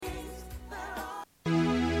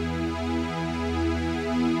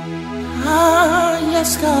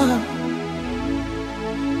yes, God.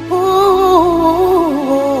 Oh,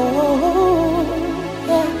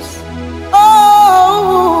 yes. Oh,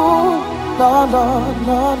 Lord,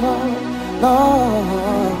 Lord, Lord, Lord,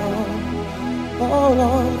 Lord. Oh,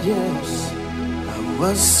 Lord, yes. I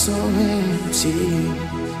was so empty.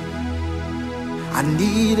 I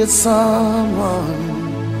needed someone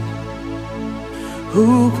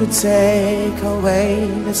who could take away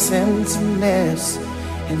the emptiness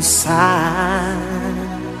inside.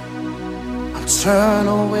 I'll turn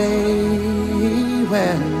away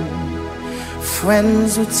when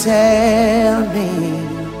friends would tell me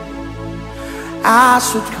I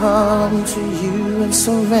should come to you and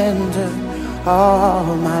surrender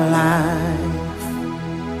all my life.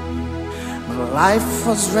 My life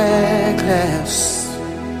was reckless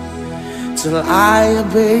till I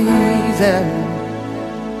obeyed them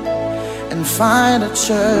and find a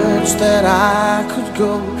church that I could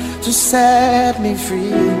go to set me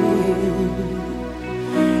free.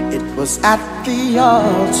 It was at the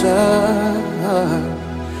altar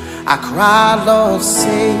I cried, Lord,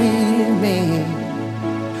 save me.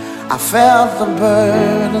 I felt the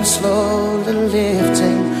burden slowly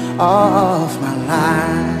lifting off my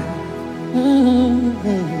life.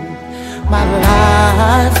 My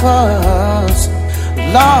life was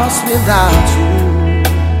lost without you.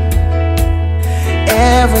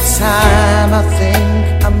 Every time I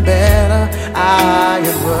think I'm better, I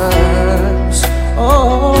am worse.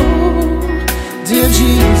 Oh, dear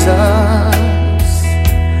Jesus,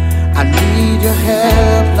 I need your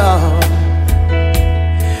help, Lord.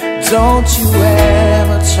 Don't you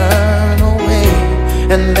ever turn away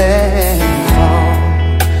and let me fall.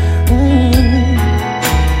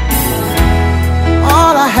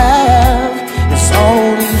 All I have is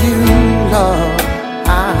only you, Lord.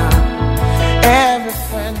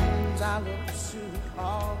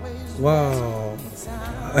 Wow,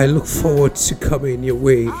 I look forward to coming your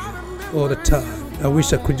way all the time. I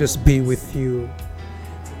wish I could just be with you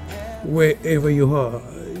wherever you are,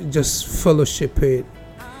 just fellowshipping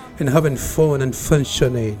and having fun and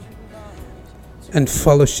functioning and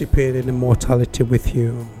fellowshipping in immortality with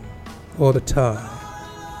you all the time.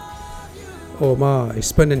 Oh my,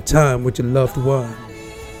 spending time with your loved one.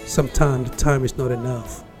 Sometimes the time is not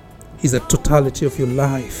enough. It's the totality of your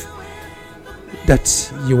life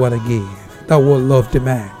that you want to give. That's what love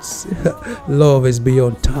demands. Love is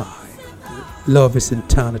beyond time. Love is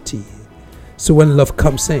eternity. So when love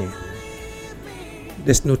comes in,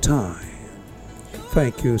 there's no time.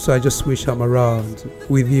 Thank you. So I just wish I'm around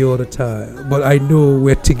with you all the time. But I know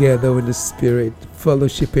we're together in the spirit,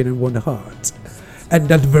 fellowshipping in one heart. And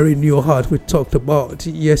that very new heart we talked about,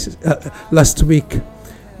 last week,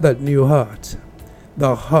 that new heart,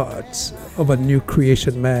 the heart of a new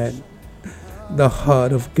creation man, the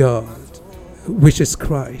heart of God, which is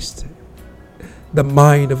Christ, the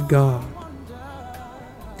mind of God,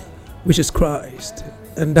 which is Christ.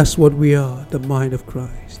 And that's what we are, the mind of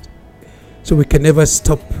Christ. So we can never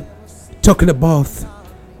stop talking about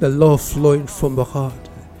the love flowing from the heart.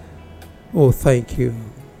 Oh, thank you.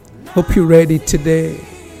 Hope you're ready today.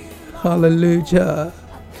 Hallelujah.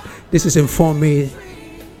 This is Inform Me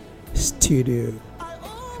Studio,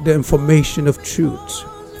 the information of truth.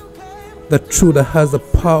 The truth that has the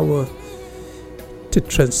power to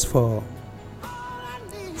transform,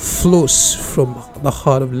 flows from the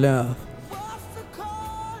heart of love.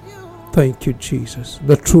 Thank you, Jesus.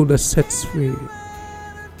 The truth that sets free.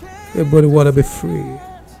 Everybody want to be free.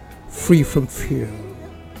 Free from fear.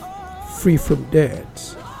 Free from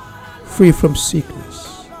death. Free from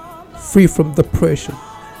sickness. Free from depression.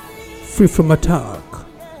 Free from attack.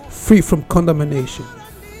 Free from condemnation.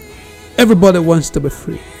 Everybody wants to be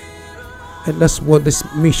free. And that's what this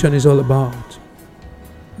mission is all about.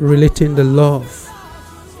 Relating the love,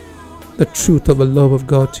 the truth of the love of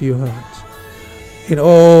God to your heart. In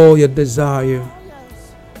all your desire,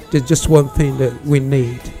 there's just one thing that we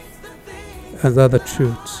need. And that's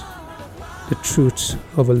the truth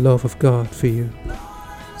of the love of God for you.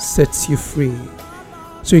 Sets you free.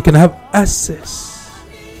 So you can have access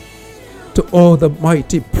to all the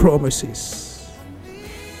mighty promises.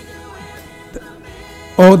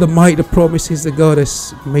 All the mighty promises that God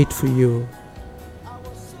has made for you.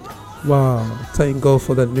 Wow, thank God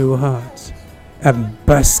for the new heart. I'm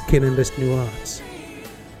basking in this new heart.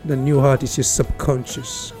 The new heart is your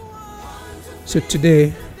subconscious. So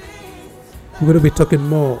today, we're going to be talking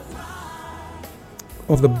more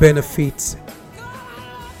of the benefits,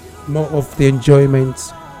 more of the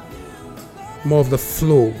enjoyment, more of the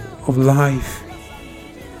flow of life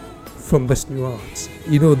from this new heart.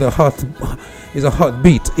 You know, the heart is a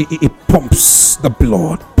heartbeat. It pumps the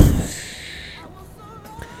blood.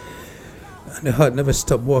 And the heart never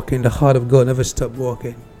stop working. The heart of God never stop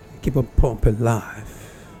working. Keep on pumping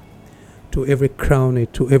life to every crown,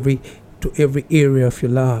 to every area of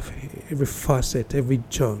your life, every facet, every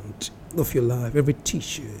joint of your life, every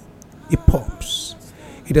tissue. It pumps.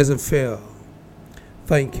 It doesn't fail.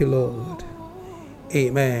 Thank you, Lord.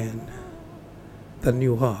 Amen. The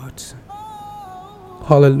new heart.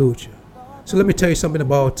 Hallelujah. So let me tell you something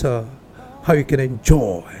about how you can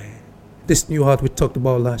enjoy this new heart we talked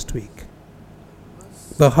about last week.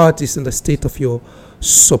 The heart is in the state of your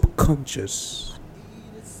subconscious,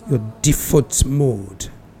 your default mode.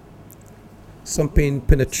 Something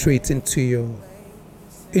penetrates into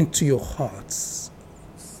your hearts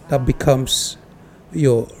that becomes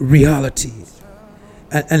your reality.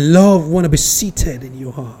 And love want to be seated in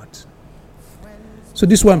your heart. So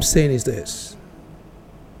this what I'm saying is this.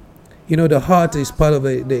 You know, the heart is part of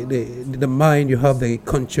the mind. You have the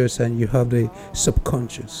conscious and you have the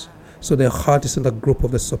subconscious. So the heart is in the group of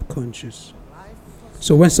the subconscious.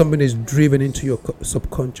 So when something is driven into your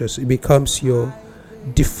subconscious, it becomes your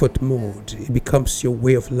default mode. It becomes your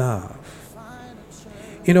way of life.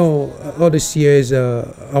 You know, all these years,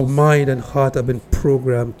 our mind and heart have been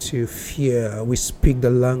programmed to fear. We speak the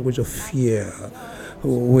language of fear.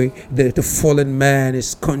 The fallen man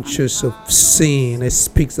is conscious of sin. He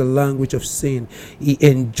speaks the language of sin. He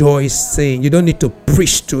enjoys sin. You don't need to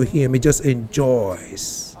preach to him. He just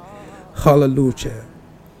enjoys. Hallelujah.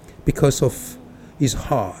 Because of his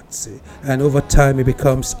heart. And over time, he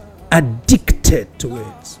becomes addicted to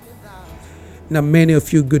it. Now, many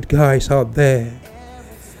of you good guys out there,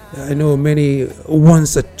 I know many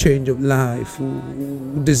wants a change of life,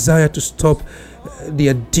 who desire to stop the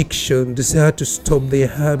addiction, desire to stop their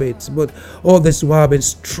habits, but all this while been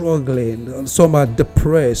struggling. Some are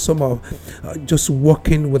depressed, some are just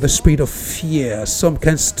walking with a spirit of fear, some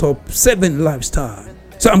can't stop certain lifestyle.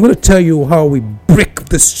 So I'm going to tell you how we break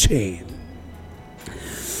this chain.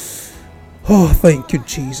 Oh, thank you,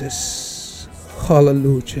 Jesus.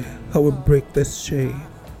 Hallelujah. How we break this chain.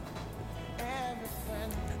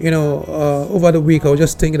 You know, over the week I was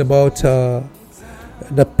just thinking about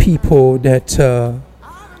the people that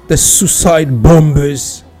the suicide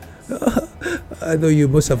bombers. I know you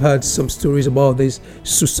must have heard some stories about these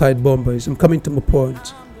suicide bombers. I'm coming to my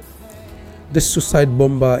point. The suicide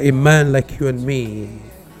bomber, a man like you and me,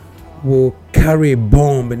 will carry a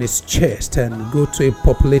bomb in his chest and go to a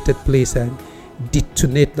populated place and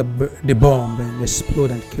detonate the bomb and explode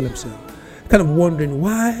and kill himself. Kind of wondering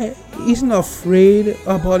why he's not afraid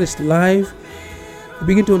about his life. You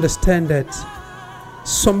begin to understand that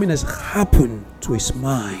something has happened to his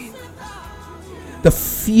mind. The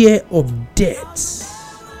fear of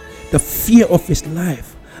death, the fear of his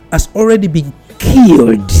life has already been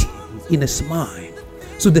killed in his mind.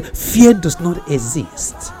 So the fear does not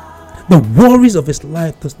exist. The worries of his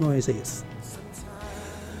life does not exist.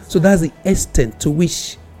 So that's the extent to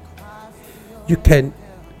which you can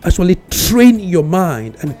actually train your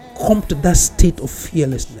mind and come to that state of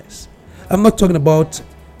fearlessness. I'm not talking about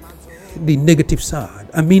the negative side.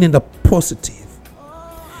 I mean in the positive.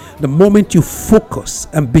 The moment you focus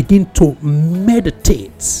and begin to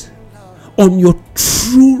meditate on your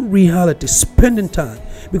true reality, spending time.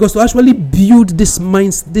 Because to actually build this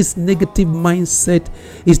negative mindset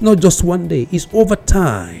is not just one day, it's over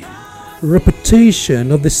time.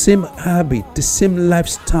 Repetition of the same habit, the same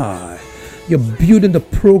lifestyle. You're building the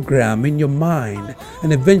program in your mind,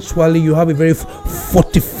 and eventually you have a very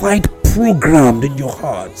fortified program in your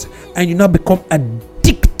heart, and you now become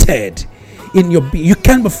addicted in your being. You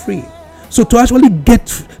can't be free. So to actually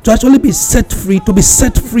be set free, to be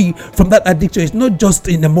set free from that addiction, is not just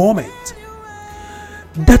in a moment.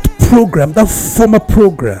 That program, that former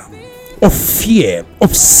program of fear,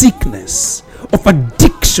 of sickness, of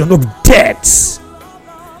addiction, of death,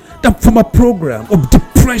 that former program of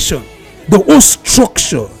depression, the whole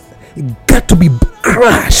structure got to be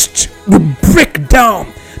crashed. We break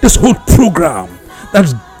down this whole program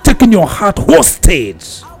that's taking your heart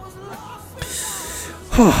hostage.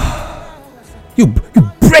 You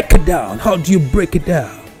break it down. How do you break it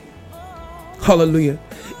down? Hallelujah.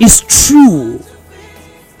 It's true.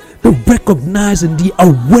 The recognizing the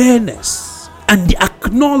awareness and the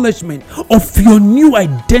acknowledgement of your new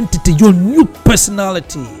identity, your new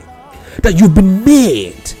personality, that you've been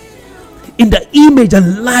made in the image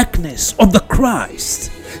and likeness of the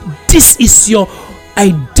Christ. This is your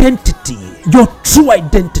identity, your true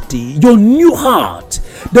identity, your new heart.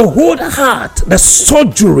 The whole heart, the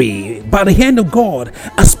surgery by the hand of God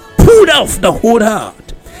has pulled off the whole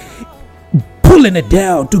heart, pulling it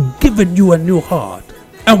down to giving you a new heart.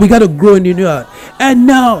 And we got to grow in the new heart. And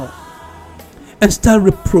now, and start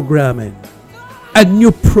reprogramming. a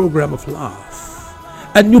new program of life,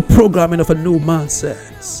 a new programming of a new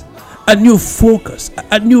mindset, a new focus,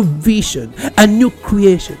 a new vision, a new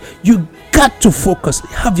creation. You got to focus,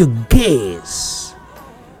 have your gaze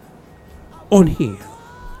on Him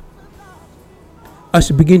as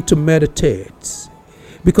you begin to meditate,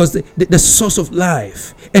 because the source of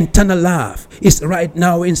life, eternal life, is right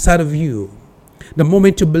now inside of you. The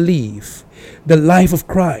moment you believe the life of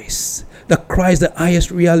Christ, the Christ, the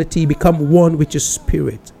highest reality, become one with your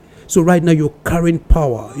spirit. So right now you're carrying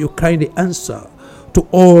power, you're carrying the answer to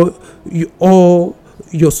all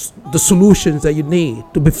the solutions that you need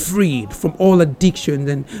to be freed from all addiction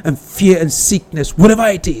and fear and sickness, whatever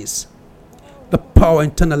it is. The power,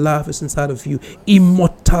 eternal life is inside of you.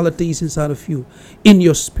 Immortality is inside of you, in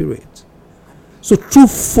your spirit. So through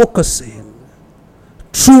focusing,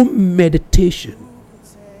 through meditation,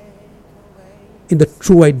 in the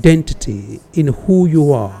true identity, in who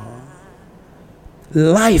you are,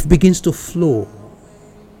 life begins to flow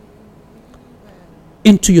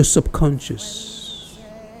into your subconscious,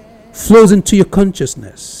 flows into your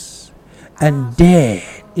consciousness, and then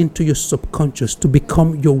into your subconscious to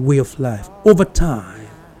become your way of life. Over time,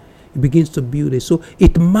 it begins to build it. So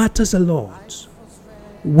it matters a lot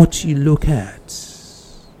what you look at.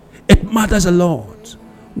 It matters a lot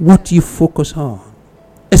what you focus on,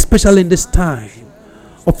 especially in this time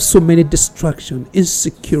of so many distractions,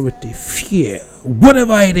 insecurity, fear,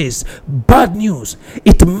 whatever it is, bad news.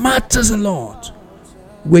 It matters a lot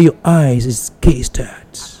where your eyes is gazed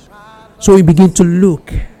at. So you begin to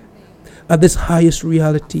look at this highest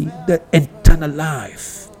reality, the eternal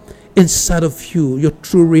life inside of you, your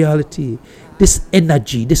true reality. This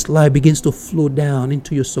energy, this life begins to flow down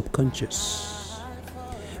into your subconscious.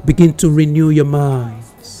 Begin to renew your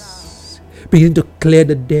minds. Begin to clear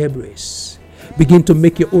the debris. Begin to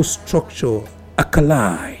make your whole structure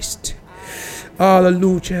alkalized.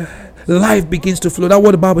 Hallelujah. Life begins to flow. That's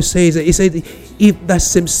what the Bible says. It says, if that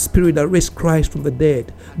same spirit that raised Christ from the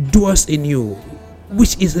dead dwells in you,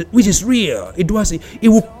 which is real, it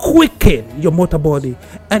will quicken your mortal body,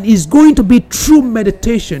 and it's going to be true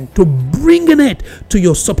meditation to bringing it to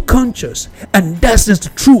your subconscious, and that's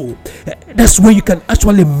just true. That's where you can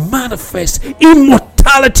actually manifest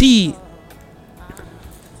immortality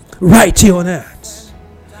right here on earth.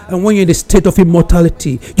 And when you're in the state of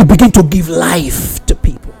immortality, you begin to give life to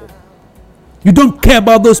people. You don't care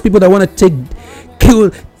about those people that want to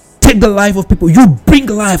take the life of people. You bring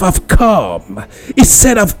life. I've come. It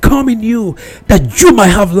said, I've come in you that you might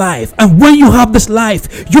have life. And when you have this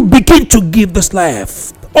life, you begin to give this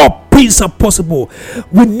life. All things are possible.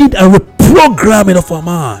 We need a reprogramming of our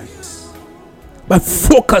minds by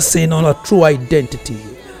focusing on our true identity.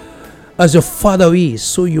 As your Father is,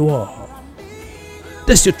 so you are.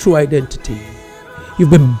 That's your true identity.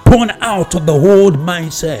 You've been born out of the old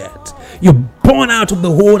mindset. You're born out of the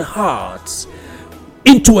old heart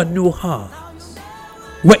into a new heart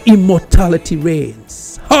where immortality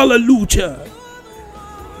reigns. Hallelujah.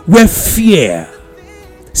 Where fear,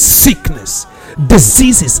 sickness,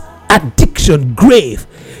 diseases, addiction, grave,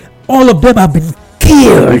 all of them have been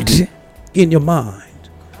killed in your mind.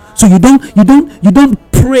 So you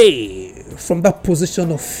don't pray from that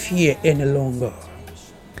position of fear any longer.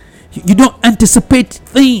 You don't anticipate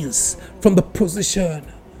things from the position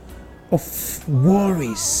of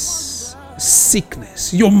worries,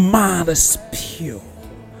 sickness. Your mind is pure.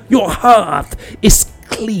 Your heart is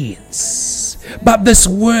cleansed by these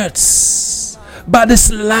words, by this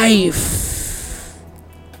life.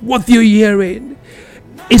 What you're hearing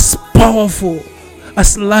is powerful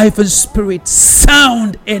as life and spirit,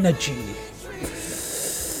 sound energy,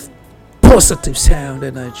 positive sound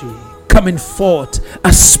energy coming forth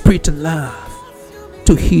as spirit and life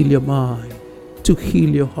to heal your mind, to heal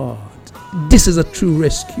your heart. This is a true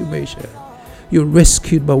rescue measure. You're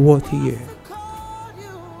rescued by what here.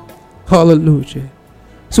 Hallelujah.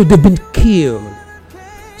 So they've been killed.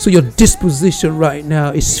 So your disposition right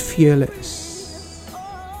now is fearless.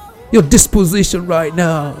 Your disposition right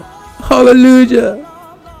now, hallelujah,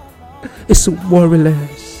 is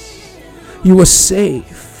worryless. You are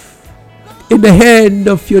safe in the hand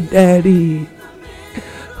of your daddy.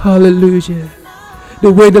 Hallelujah.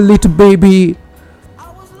 The way the little baby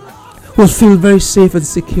will feel very safe and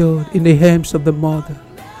secure in the hands of the mother,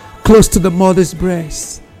 close to the mother's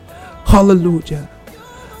breast. Hallelujah.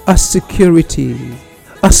 Our security,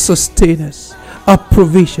 our sustenance, our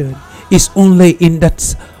provision is only in that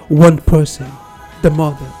one person, the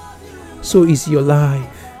mother. So is your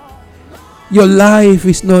life. Your life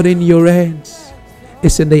is not in your hands.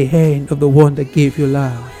 It's in the hand of the one that gave you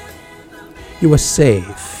life. You are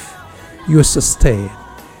safe. You are sustained.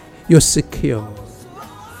 You're secure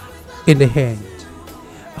in the hand,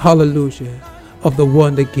 hallelujah, of the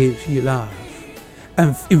one that gives you life.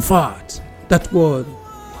 And in fact, that one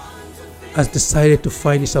has decided to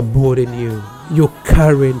find his abode in you. You're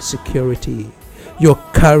carrying security. You're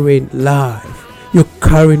carrying life. You're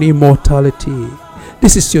carrying immortality.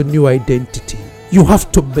 This is your new identity. You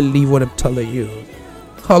have to believe what I'm telling you.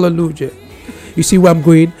 Hallelujah. You see where I'm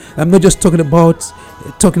going? I'm not just talking about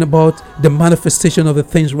the manifestation of the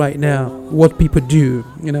things right now, what people do,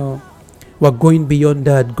 We're going beyond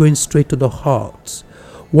that, going straight to the heart.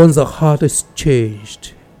 Once the heart is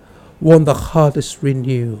changed, once the heart is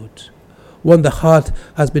renewed, once the heart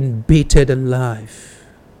has been beaten in life,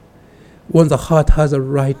 once the heart has a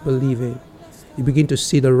right believing, you begin to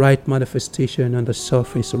see the right manifestation on the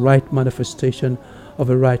surface, the right manifestation of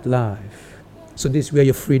a right life. So this is where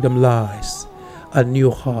your freedom lies. A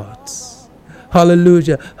new heart.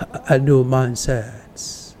 Hallelujah. A new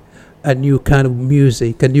mindset. A new kind of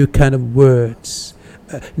music. A new kind of words.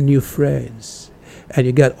 New friends. And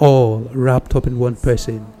you get all wrapped up in one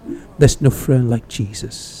person. There's no friend like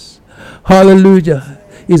Jesus. Hallelujah.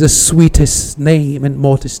 He's the sweetest name in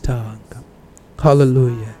mortal's tongue.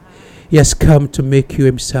 Hallelujah. He has come to make you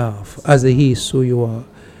himself. As he is, so you are.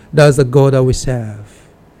 That's the God that we serve.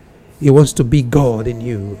 He wants to be God in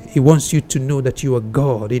you. He wants you to know that you are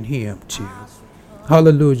God in him too.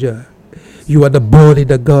 Hallelujah. You are the body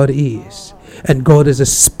that God is. And God is a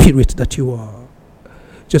spirit that you are.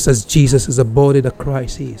 Just as Jesus is a body that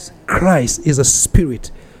Christ is. Christ is a spirit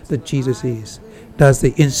that Jesus is. That's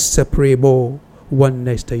the inseparable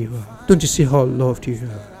oneness that you are. Don't you see how loved you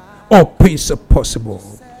are? All things are possible.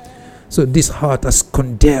 So this heart has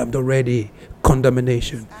condemned already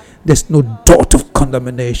condemnation. There's no dot of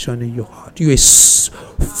condemnation in your heart. You're a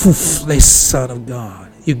full-fledged son of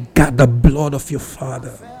God. You got the blood of your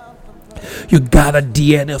father. You got the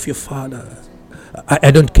DNA of your father.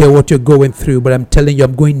 I don't care what you're going through, but I'm telling you,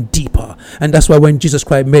 I'm going deeper. And that's why when Jesus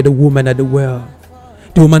Christ met a woman at the well,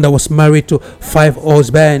 the woman that was married to 5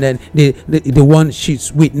 husbands, and the one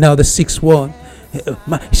she's with now, the 6th one,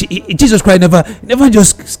 Jesus Christ never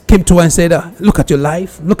just came to her and said, look at your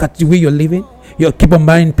life, look at the way you're living, you keep on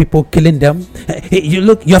marrying people, killing them, you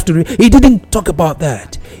have to he didn't talk about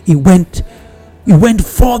that. He went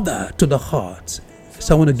further to the heart.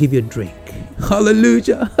 So I want to give you a drink.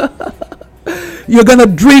 Hallelujah. You're gonna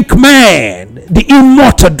drink, man, the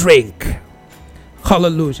immortal drink.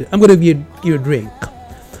 Hallelujah. I'm gonna give you a drink.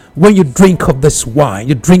 When you drink of this wine,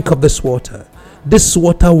 you drink of this water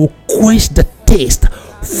will quench the taste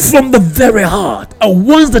from the very heart. And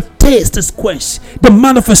once the taste is quenched, the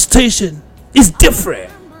manifestation is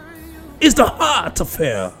different. It's the heart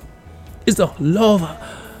affair. It's the love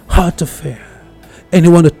heart affair. And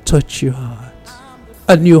you want to touch your heart,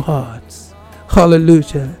 a new heart.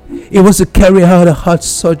 Hallelujah. He wants to carry out a heart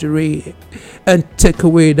surgery and take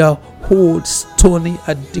away the old stony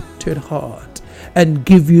addicted heart and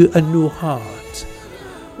give you a new heart.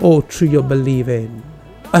 Oh, through your believing,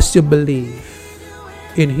 as you believe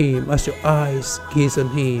in him, as your eyes gaze on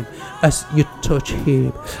him, as you touch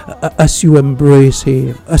him, as you embrace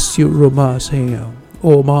him, as you romance him.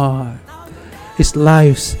 Oh my, his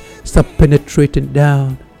lives start penetrating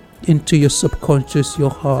down into your subconscious, your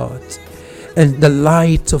heart, and the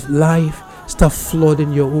light of life start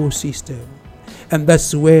flooding your whole system. And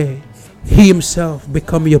that's where he himself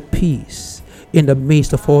become your peace in the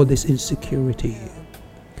midst of all this insecurity.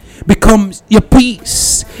 Becomes your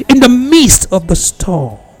peace in the midst of the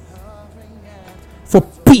storm. For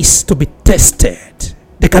peace to be tested,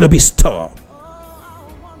 there cannot be storm.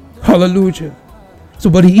 Hallelujah.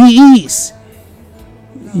 So but he is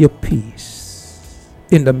your peace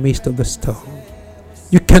in the midst of the storm.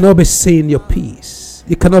 You cannot be seeing your peace.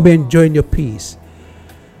 You cannot be enjoying your peace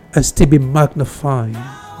and still be magnifying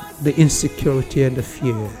the insecurity and the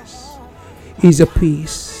fears. He's your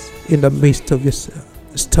peace in the midst of your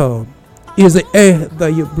storm. He is the air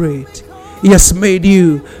that you breathe. He has made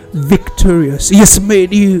you victorious. He has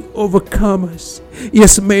made you overcomers. He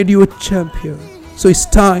has made you a champion. So it's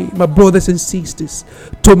time, my brothers and sisters,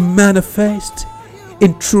 to manifest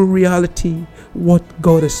in true reality what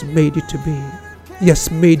God has made you to be. He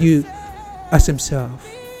has made you as himself.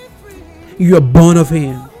 You are born of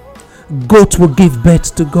him. Goats will give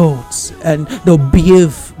birth to goats and they'll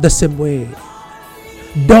behave the same way.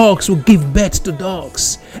 Dogs will give birth to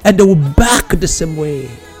dogs and they will bark the same way.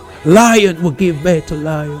 Lion will give birth to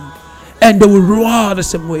lion and they will roar the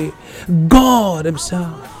same way. God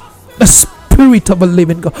himself, the spirit of a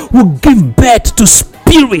living God, will give birth to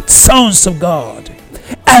spirit sons of God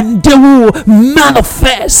and they will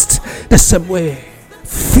manifest the same way.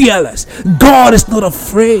 fearless. God is not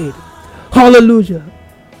afraid. Hallelujah.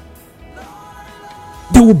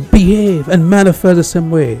 They will behave and manifest the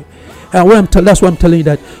same way. And that's why I'm telling you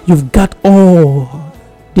that you've got all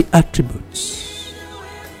the attributes,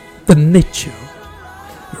 the nature,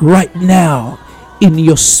 right now in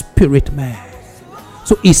your spirit, man.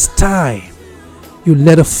 So it's time you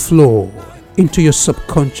let it flow into your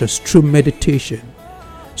subconscious through meditation,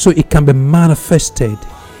 so it can be manifested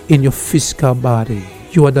in your physical body.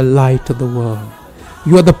 You are the light of the world.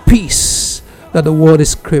 You are the peace that the world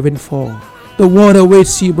is craving for. The world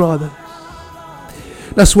awaits you, brother.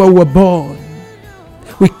 That's why we're born.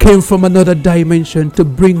 We came from another dimension to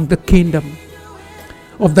bring the kingdom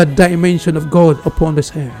of that dimension of God upon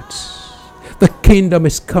this earth. The kingdom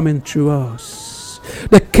is coming through us.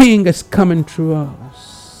 The King is coming through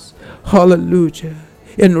us. Hallelujah.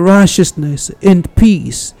 In righteousness, in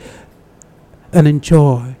peace, and in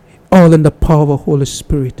joy, all in the power of the Holy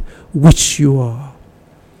Spirit, which you are.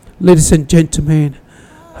 Ladies and gentlemen,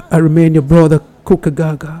 I remain your brother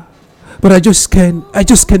Kukagaga, but I just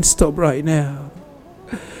can't stop right now.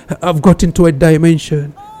 I've got into a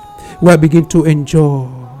dimension where I begin to enjoy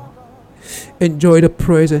the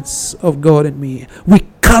presence of God in me. We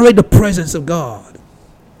carry the presence of God.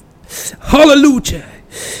 Hallelujah.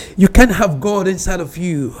 You can't have God inside of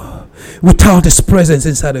you without His presence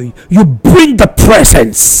inside of you. You bring the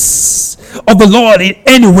presence of the Lord in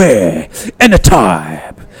anywhere,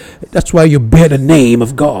 anytime. That's why you bear the name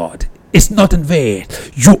of God. It's not in vain.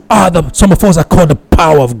 You are some of us are called the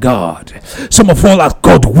power of God. Some of us are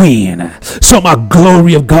called wind. Some are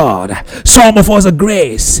glory of God. Some of us are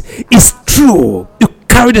grace. It's true. You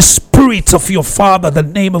carry the spirit of your Father, the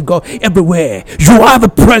name of God, everywhere. You are the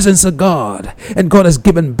presence of God, and God has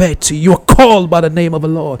given birth to you. You are called by the name of the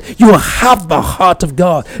Lord. You have the heart of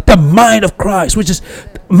God, the mind of Christ, which is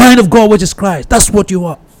mind of God, which is Christ. That's what you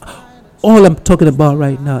are. All I'm talking about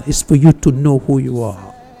right now is for you to know who you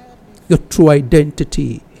are, your true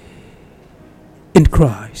identity in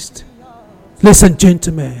Christ. Ladies and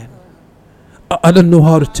gentlemen, I don't know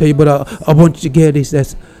how to tell you, but I want you to get this.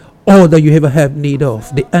 That's all that you ever have need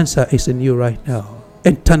of. The answer is in you right now.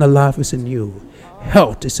 Eternal life is in you.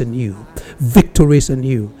 Health is in you. Victory is in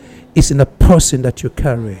you. It's in the person that you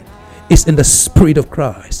carry. It's in the Spirit of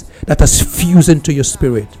Christ that has fused into your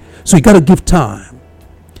spirit. So you got to give time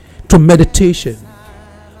to meditation.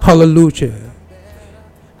 Hallelujah.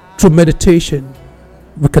 Through meditation,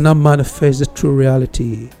 we cannot manifest the true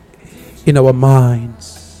reality in our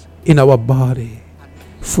minds, in our body,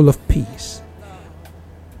 full of peace.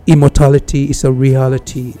 Immortality is a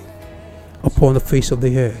reality upon the face of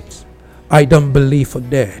the earth. I don't believe for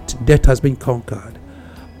death. Death has been conquered.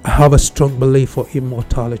 I have a strong belief for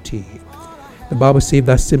immortality. The Bible says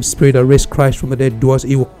that same Spirit that raised Christ from the dead does,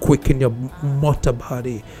 He will quicken your mortal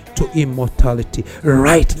body to immortality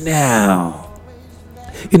right now,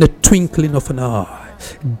 in a twinkling of an eye.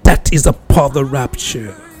 That is the power of the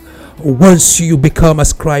rapture. Once you become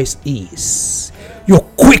as Christ is, you're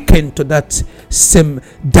quickened to that same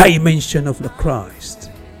dimension of the Christ.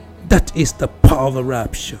 That is the power of the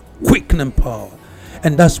rapture, quickening power.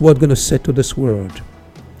 And that's what's going to settle this world.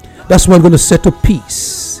 That's what's going to settle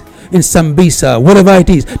peace in Sambisa, whatever it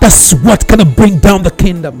is. That's what's going to bring down the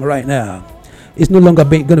kingdom right now. It's no longer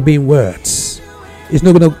going to be in words. It's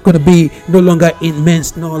not going to be no longer in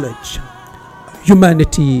man's knowledge.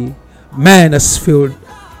 Humanity, man has failed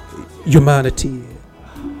humanity.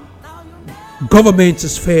 Governments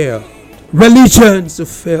has failed. Religions have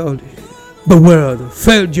failed. The world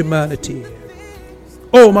failed humanity.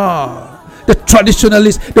 Oh my, the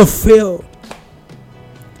traditionalists, they failed.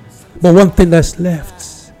 But one thing that's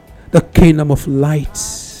left, the kingdom of light,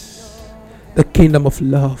 the kingdom of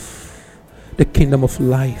love, the kingdom of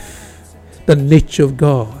life, the nature of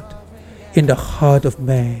God in the heart of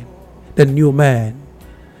man, the new man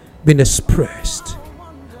being expressed.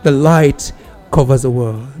 The light covers the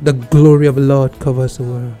world. The glory of the Lord covers the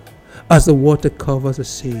world. As the water covers the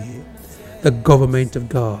sea, the government of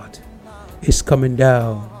God is coming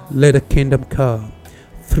down. Let the kingdom come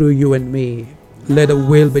through you and me. Let the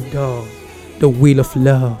will be done, the will of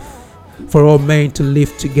love, for all men to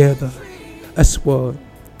live together as one.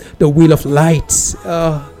 The will of light,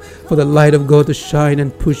 for the light of God to shine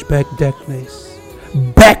and push back darkness,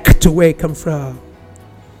 back to where it come from.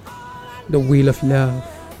 The will of love,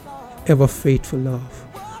 ever faithful love.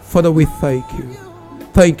 Father, we thank you.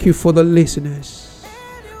 Thank you for the listeners,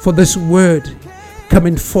 for this word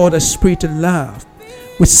coming forth as spirit and love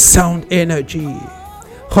with sound energy.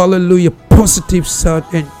 Hallelujah. Positive sound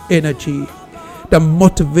and energy that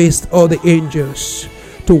motivates all the angels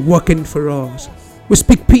to work in for us. We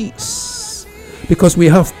speak peace. because we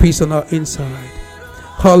have peace on our inside.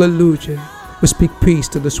 Hallelujah. We speak peace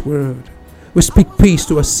to this world. We speak peace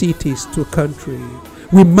to our cities, to our country.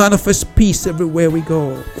 We manifest peace everywhere we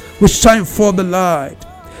go. We shine forth the light.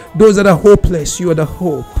 Those that are hopeless, you are the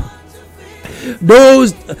hope.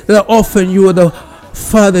 Those that are orphan, you are the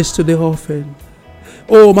fathers to the orphan.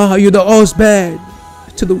 Oh my, you're the husband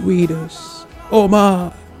to the widows. Oh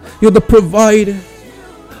my, you're the provider.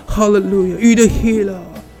 Hallelujah. You're the healer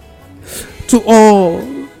to all.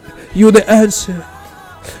 You're the answer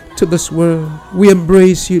to this world. We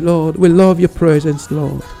embrace you, Lord. We love your presence,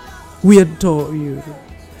 Lord. We adore you.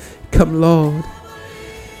 Come, Lord,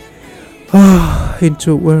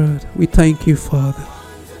 into a word. We thank you, Father.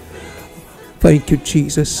 Thank you,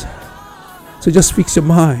 Jesus. So just fix your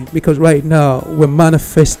mind, because right now we're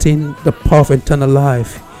manifesting the power of eternal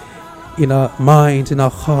life in our minds, in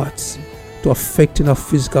our hearts, to affecting our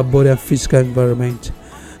physical body and physical environment.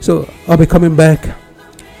 So I'll be coming back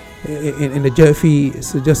in the Jeffy,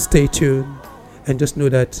 so just stay tuned and just know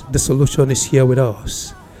that the solution is here with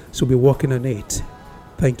us. So we're working on it.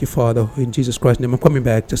 Thank you, Father, in Jesus Christ's name. I'm coming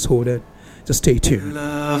back. Just hold it. Just stay tuned.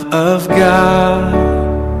 Love of God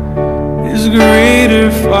is greater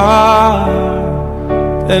far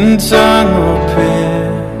than tongue or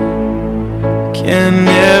pen can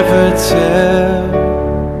never tell.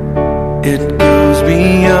 It goes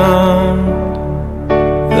beyond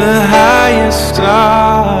the highest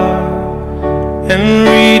star and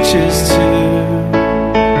reaches to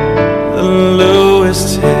the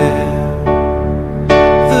lowest hell.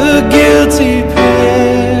 The guilty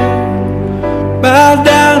pair bow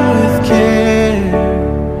down with care.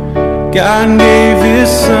 God gave His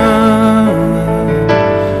Son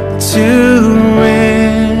to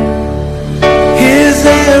win His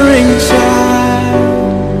erring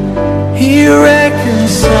child. He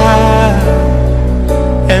reconciled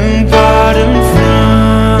and pardoned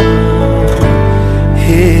from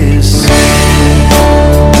His sin.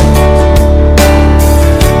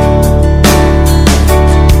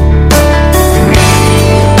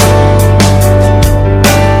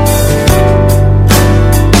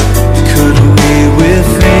 Could we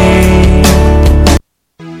within?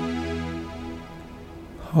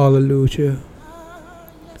 Hallelujah.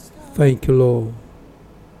 Thank you, Lord.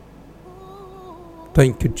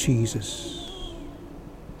 Thank you, Jesus.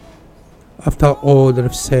 After all that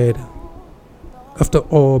I've said, after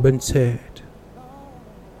all been said,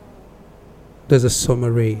 there's a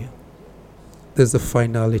summary, there's a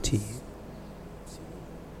finality.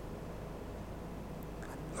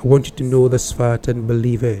 I want you to know this fact and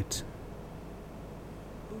believe it.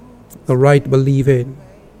 The right believing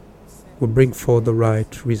will bring forth the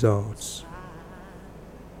right results.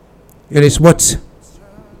 It is what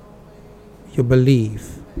you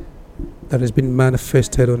believe that has been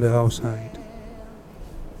manifested on the outside.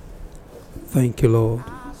 Thank you, Lord.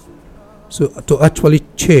 So to actually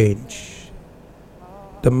change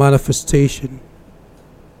the manifestation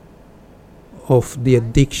of the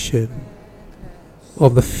addiction,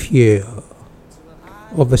 of the fear,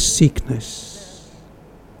 of the sickness,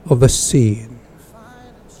 of the sin,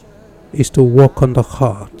 is to walk on the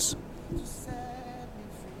heart.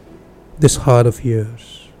 This heart of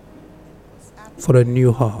yours, for a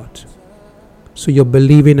new heart. So you're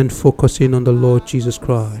believing and focusing on the Lord Jesus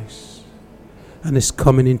Christ, and it's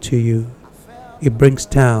coming into you. It brings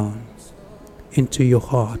down into your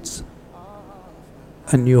heart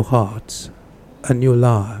a new heart, a new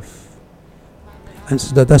life, and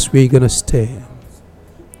so that's where you're gonna stay.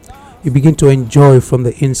 You begin to enjoy from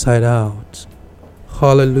the inside out.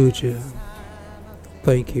 Hallelujah.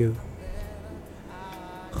 Thank you.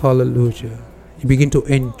 Hallelujah. You begin to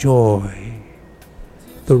enjoy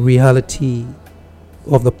the reality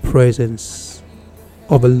of the presence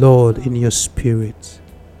of the Lord in your spirit.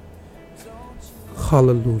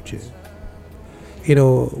 Hallelujah. You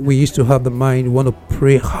know, we used to have the mind, you want to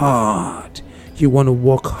pray hard, you want to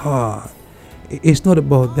work hard. It's not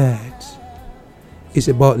about that. It's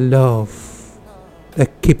about love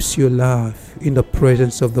that keeps you alive in the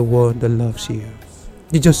presence of the one that loves you.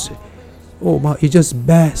 You just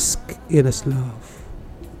bask in His love.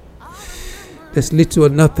 There's little or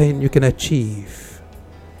nothing you can achieve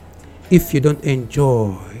if you don't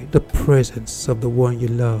enjoy the presence of the one you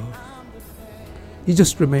love. You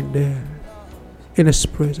just remain there in His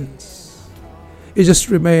presence. You just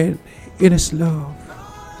remain in His love,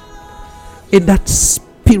 in that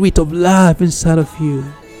spirit of life inside of you.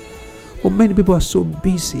 But many people are so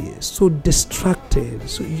busy, so distracted,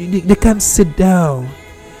 so they can't sit down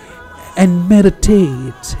and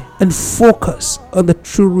meditate and focus on the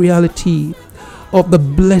true reality of the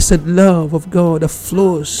blessed love of God that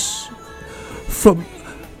flows from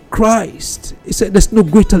Christ. He said, there's no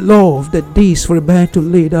greater love than this, for a man to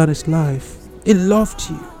lay down his life. He loved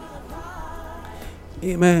you.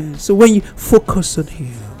 Amen. So when you focus on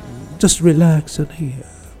Him, just relax on Him.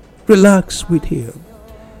 Relax with Him.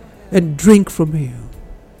 And drink from Him.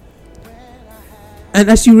 And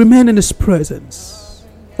as you remain in His presence,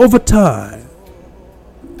 over time,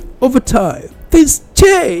 things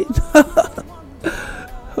change.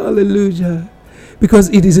 Hallelujah. Because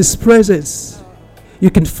it is His presence you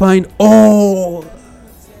can find all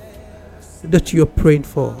that you're praying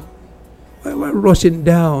for. We're rushing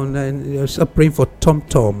down and you're praying for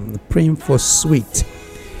tom-tom, praying for sweet,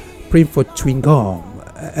 praying for chewing gum,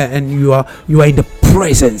 and you are in the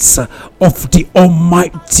presence of the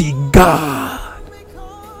Almighty God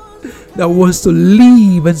that wants to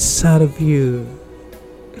live inside of you.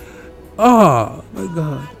 Oh my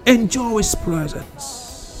God, enjoy His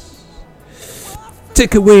presence.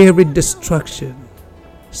 Take away every distraction.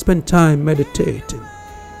 Spend time meditating.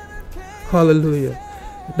 Hallelujah.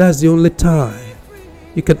 That's the only time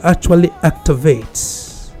you can actually activate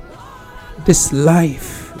this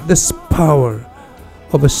life, this power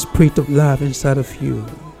of a spirit of love inside of you.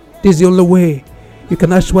 This is the only way you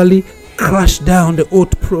can actually crash down the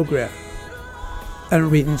old program and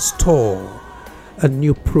reinstall a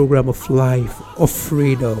new program of life, of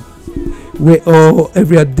freedom, where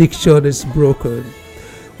every addiction is broken.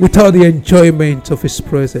 Without the enjoyment of His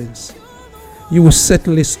presence, you will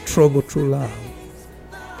certainly struggle through life.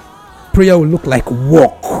 Prayer will look like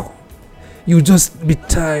walk. You'll just be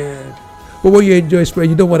tired. But when you enjoy His prayer,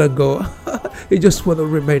 you don't want to go. You just want to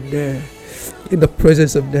remain there in the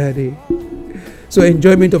presence of Daddy. So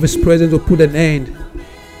enjoyment of His presence will put an end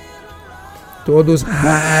to all those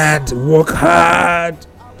work hard,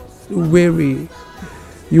 weary.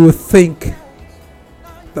 You will think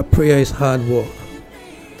that prayer is hard work.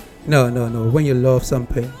 No. When you love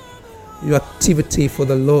something, your activity for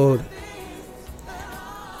the Lord.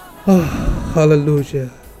 Oh,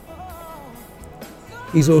 hallelujah.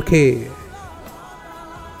 It's okay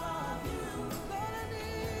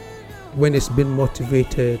when it's been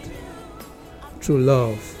motivated through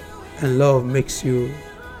love, and love makes you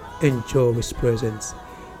enjoy His presence.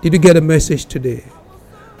 Did you get a message today?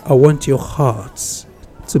 I want your hearts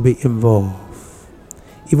to be involved.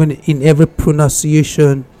 Even in every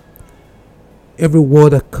pronunciation, every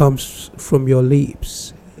word that comes from your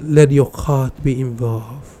lips, let your heart be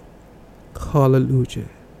involved. Hallelujah.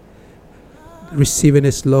 Receiving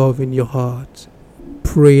His love in your heart,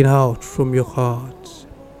 praying out from your heart.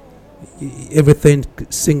 Everything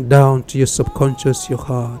sink down to your subconscious, your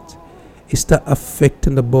heart. It start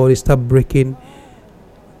affecting the body, start breaking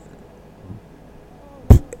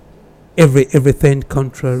everything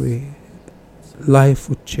contrary. Life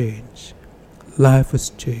would change. Life has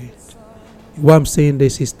changed. Why I'm saying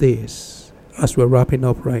this is this, as we're wrapping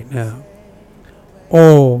up right now.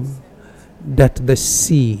 All that the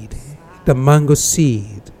seed, the mango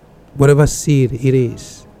seed, whatever seed it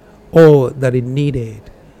is, all that it needed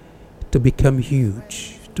to become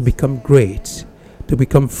huge, to become great, to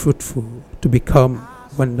become fruitful, to become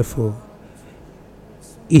wonderful,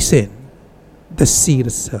 is in the seed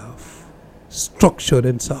itself, structured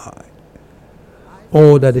inside.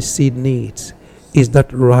 All that the seed needs is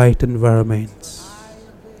that right environment.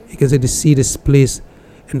 You can say the seed is placed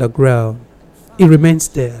in the ground. It remains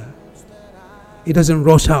there. It doesn't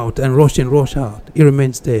rush out and rush in, rush out. It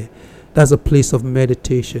remains there. That's a place of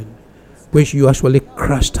meditation, which you actually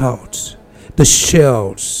crashed out the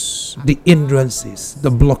shells, the hindrances, the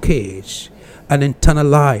blockage, and internal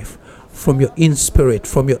life from your in spirit,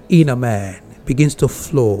 from your inner man, begins to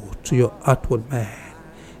flow to your outward man.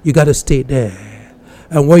 You got to stay there.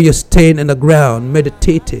 And while you're staying in the ground,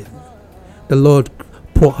 meditating, the Lord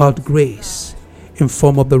pour out grace in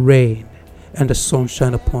form of the rain and the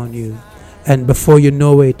sunshine upon you. And before you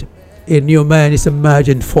know it, a new man is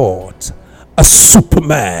imagined forth, a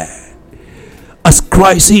superman, as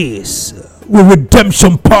Christ is, with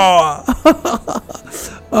redemption power.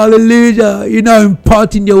 Hallelujah. You're now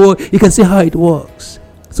imparting your word. You can see how it works.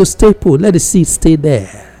 So stay put. Let the seed stay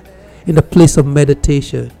there in the place of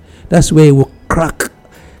meditation. That's where it will crack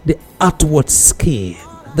the outward skin,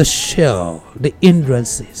 the shell, the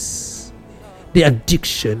hindrances, the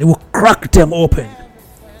addiction. It will crack them open.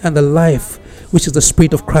 And the life, which is the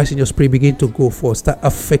Spirit of Christ in your spirit, begin to go forth, start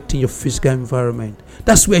affecting your physical environment.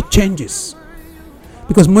 That's where it changes.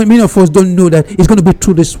 Because many of us don't know that it's going to be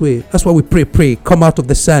true this way. That's why we pray, come out of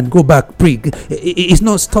the sand, go back, pray. It's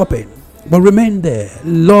not stopping. But remain there.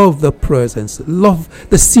 Love the presence. Love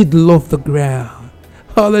the seed, love the ground.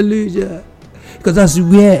 Hallelujah. Because that's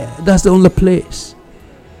the only place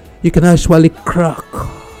You can actually crack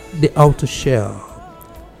the outer shell.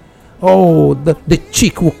 Oh, the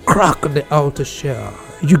cheek will crack the outer shell.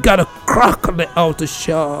 You gotta crack the outer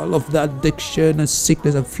shell of that addiction and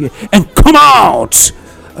sickness and fear and come out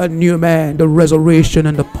a new man, the resurrection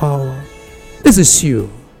and the power. This is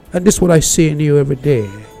you, and this is what I see in you every day.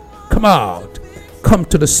 Come out, come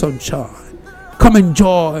to the sunshine, come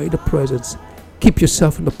enjoy the presence. Keep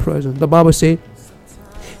yourself in the presence. The Bible says,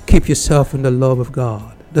 keep yourself in the love of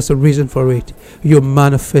God. That's the reason for it. You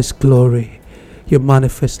manifest glory, you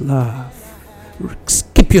manifest love.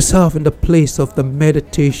 Keep yourself in the place of the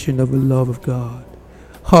meditation of the love of God.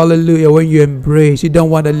 Hallelujah. When you embrace, you don't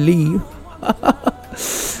want to leave.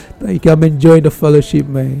 Thank you. I'm enjoying the fellowship,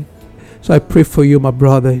 man. So I pray for you, my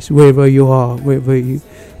brothers, wherever you are, wherever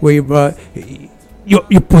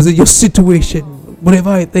your position, your situation,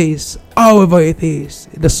 whatever it is, however it is,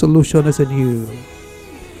 the solution is in you.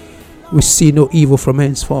 We see no evil from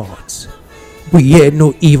henceforth. We hear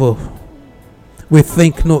no evil. We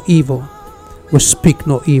think no evil. We speak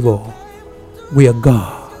no evil. We are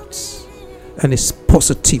God's, and it's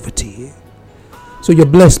positivity. So you're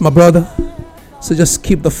blessed, my brother. So just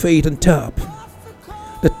keep the faith on top.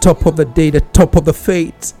 The top of the day, the top of the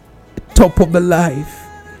faith, the top of the life.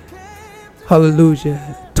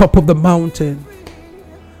 Hallelujah. Top of the mountain.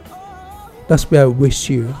 That's where I wish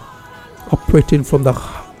you, operating from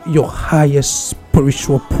your highest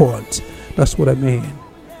spiritual point. That's what I mean.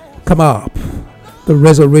 Come up. The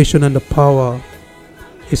resurrection and the power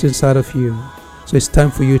is inside of you. So it's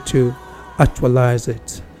time for you to actualize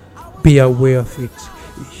it. Be aware of it.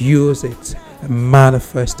 Use it. And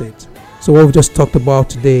manifest it. So what we just talked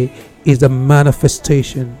about today is the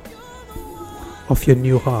manifestation of your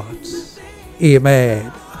new heart.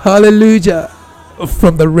 Amen. Hallelujah.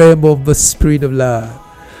 From the realm of the Spirit of love.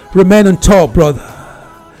 Remain on top, brother.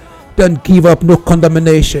 Don't give up. No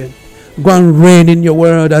condemnation. Go and reign in your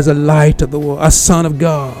world as a light of the world, as Son of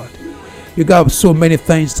God. You got so many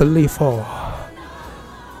things to live for.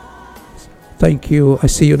 Thank you. I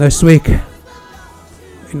see you next week.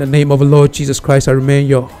 In the name of the Lord Jesus Christ, I remain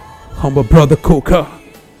your humble brother Coca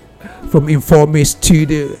from Informe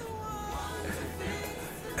Studio.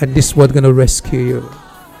 And this is what's going to rescue you.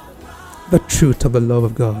 The truth of the love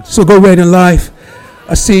of God. So go reign in life.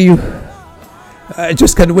 I see you. I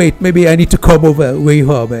just can't wait. Maybe I need to come over where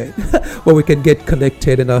you are, man. Where we can get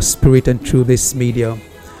connected in our spirit and through this medium.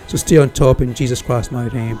 So stay on top in Jesus Christ's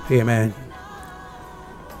mighty name. Amen.